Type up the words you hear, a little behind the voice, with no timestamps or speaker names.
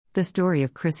The story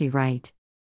of Chrissy Wright.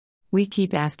 We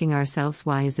keep asking ourselves,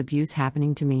 why is abuse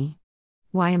happening to me?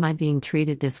 Why am I being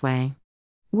treated this way?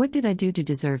 What did I do to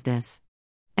deserve this?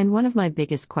 And one of my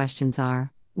biggest questions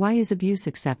are, why is abuse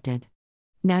accepted?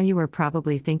 Now you are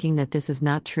probably thinking that this is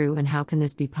not true, and how can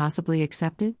this be possibly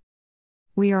accepted?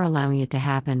 We are allowing it to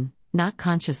happen, not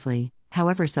consciously,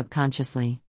 however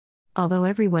subconsciously. Although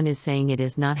everyone is saying it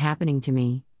is not happening to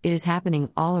me, it is happening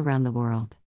all around the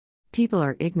world. People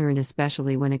are ignorant,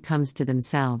 especially when it comes to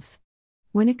themselves.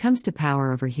 When it comes to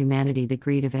power over humanity, the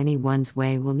greed of any one's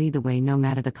way will lead the way no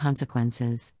matter the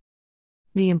consequences.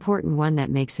 The important one that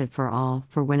makes it for all,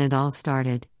 for when it all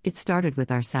started, it started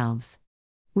with ourselves.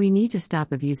 We need to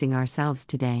stop abusing ourselves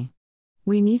today.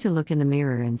 We need to look in the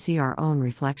mirror and see our own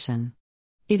reflection.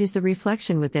 It is the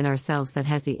reflection within ourselves that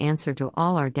has the answer to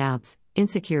all our doubts,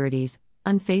 insecurities,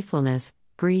 unfaithfulness,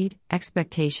 greed,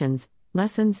 expectations,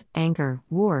 lessons, anger,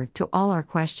 war, to all our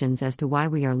questions as to why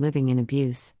we are living in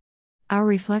abuse. Our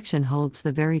reflection holds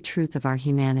the very truth of our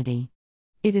humanity.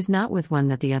 It is not with one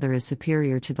that the other is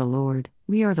superior to the Lord.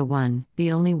 We are the one,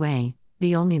 the only way,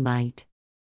 the only light.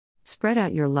 Spread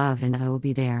out your love and I will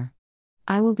be there.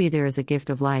 I will be there as a gift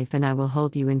of life, and I will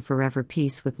hold you in forever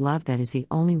peace with love. That is the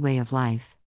only way of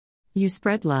life. You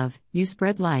spread love, you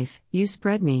spread life, you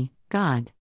spread me,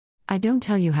 God. I don't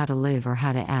tell you how to live or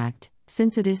how to act,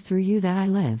 since it is through you that I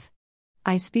live.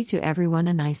 I speak to everyone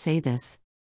and I say this.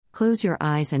 Close your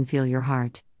eyes and feel your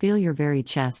heart, feel your very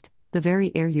chest, the very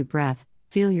air you breathe,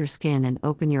 feel your skin and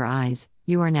open your eyes.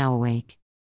 You are now awake.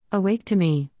 Awake to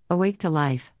me, awake to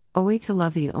life, awake to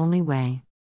love, the only way.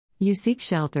 You seek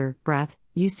shelter, breath,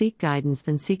 you seek guidance,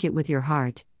 then seek it with your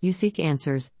heart. You seek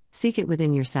answers, seek it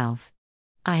within yourself.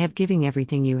 I have given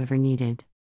everything you ever needed.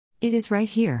 It is right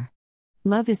here.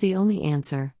 Love is the only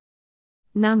answer.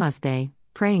 Namaste,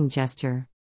 praying gesture.